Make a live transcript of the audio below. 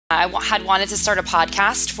Had wanted to start a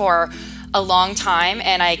podcast for a long time,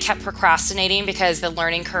 and I kept procrastinating because the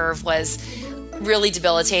learning curve was really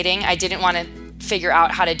debilitating. I didn't want to figure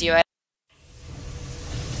out how to do it.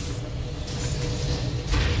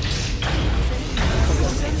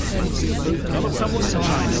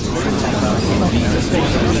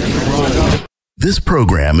 This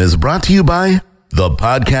program is brought to you by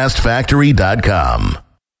thepodcastfactory.com.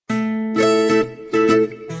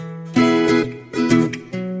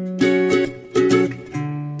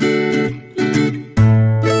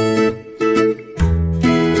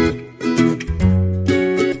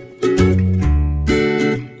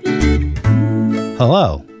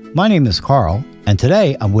 Hello, my name is Carl, and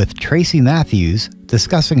today I'm with Tracy Matthews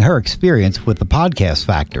discussing her experience with the Podcast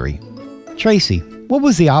Factory. Tracy, what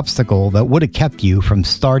was the obstacle that would have kept you from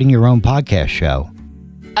starting your own podcast show?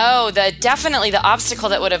 Oh, definitely the obstacle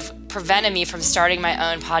that would have prevented me from starting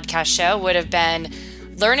my own podcast show would have been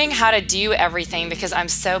learning how to do everything because I'm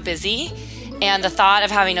so busy. And the thought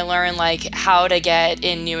of having to learn how to get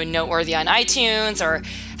in new and noteworthy on iTunes or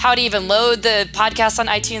how to even load the podcast on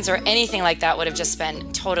iTunes or anything like that would have just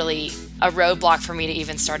been totally a roadblock for me to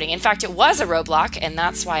even starting. In fact, it was a roadblock, and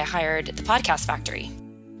that's why I hired the Podcast Factory.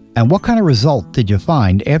 And what kind of result did you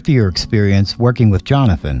find after your experience working with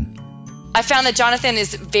Jonathan? I found that Jonathan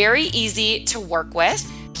is very easy to work with.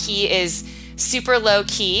 He is super low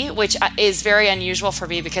key, which is very unusual for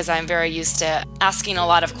me because I'm very used to asking a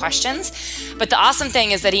lot of questions. But the awesome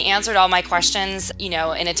thing is that he answered all my questions, in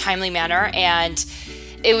a timely manner. And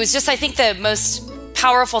it was just, I think the most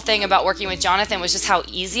powerful thing about working with Jonathan was just how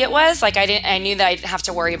easy it was. I knew that I didn't have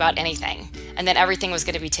to worry about anything and that everything was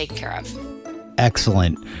going to be taken care of.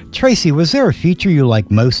 Excellent. Tracy, was there a feature you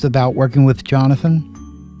liked most about working with Jonathan?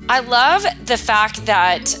 I love the fact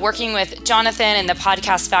that working with Jonathan and the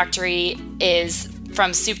Podcast Factory is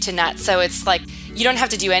from soup to nuts. So it's you don't have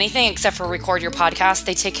to do anything except for record your podcast.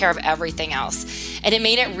 They take care of everything else. And it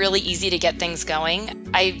made it really easy to get things going.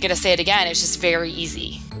 I'm going to say it again, it's just very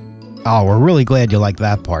easy. Oh, we're really glad you like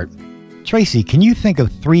that part. Tracy, can you think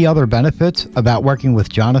of 3 other benefits about working with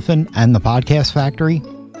Jonathan and the Podcast Factory?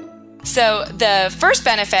 So the first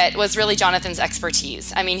benefit was really Jonathan's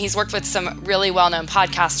expertise. I mean, he's worked with some really well-known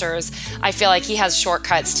podcasters. I feel like he has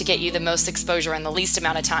shortcuts to get you the most exposure in the least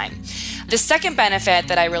amount of time. The second benefit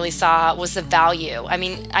that I really saw was the value. I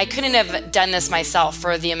mean, I couldn't have done this myself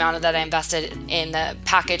for the amount that I invested in the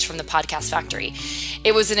package from the Podcast Factory.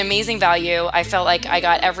 It was an amazing value. I felt like I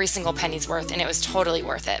got every single penny's worth, and it was totally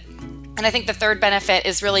worth it. And I think the third benefit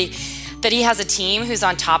is really that he has a team who's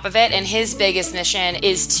on top of it, and his biggest mission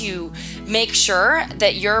is to make sure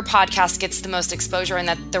that your podcast gets the most exposure and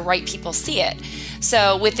that the right people see it.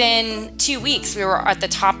 So within 2 weeks, we were at the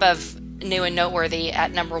top of New and Noteworthy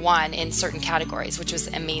at #1 in certain categories, which was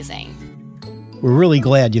amazing. We're really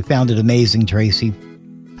glad you found it amazing, Tracy.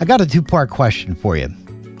 I got a 2-part question for you.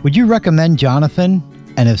 Would you recommend Jonathan?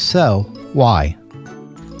 And if so, why?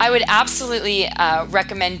 I would absolutely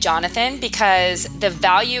recommend Jonathan because the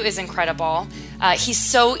value is incredible. He's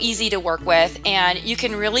so easy to work with, and you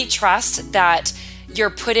can really trust that you're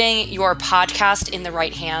putting your podcast in the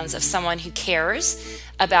right hands of someone who cares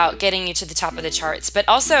about getting you to the top of the charts, but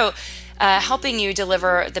also helping you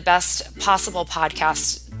deliver the best possible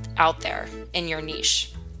podcast out there in your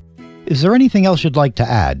niche. Is there anything else you'd like to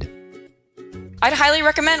add? I'd highly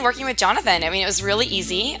recommend working with Jonathan. I mean, it was really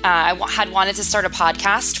easy. I had wanted to start a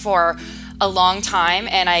podcast for a long time,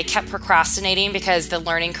 and I kept procrastinating because the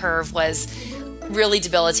learning curve was really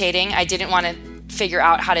debilitating. I didn't want to figure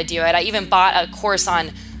out how to do it. I even bought a course on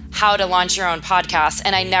how to launch your own podcast,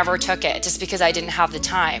 and I never took it just because I didn't have the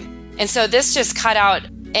time. And so this just cut out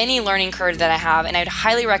any learning curve that I have, and I'd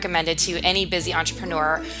highly recommend it to any busy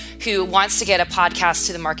entrepreneur who wants to get a podcast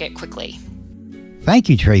to the market quickly. Thank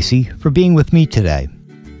you, Tracy, for being with me today.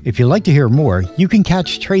 If you'd like to hear more, you can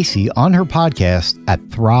catch Tracy on her podcast at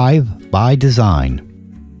Thrive by Design.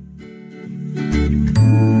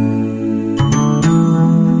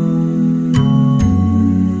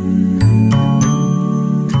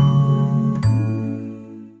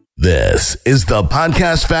 This is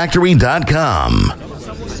thepodcastfactory.com.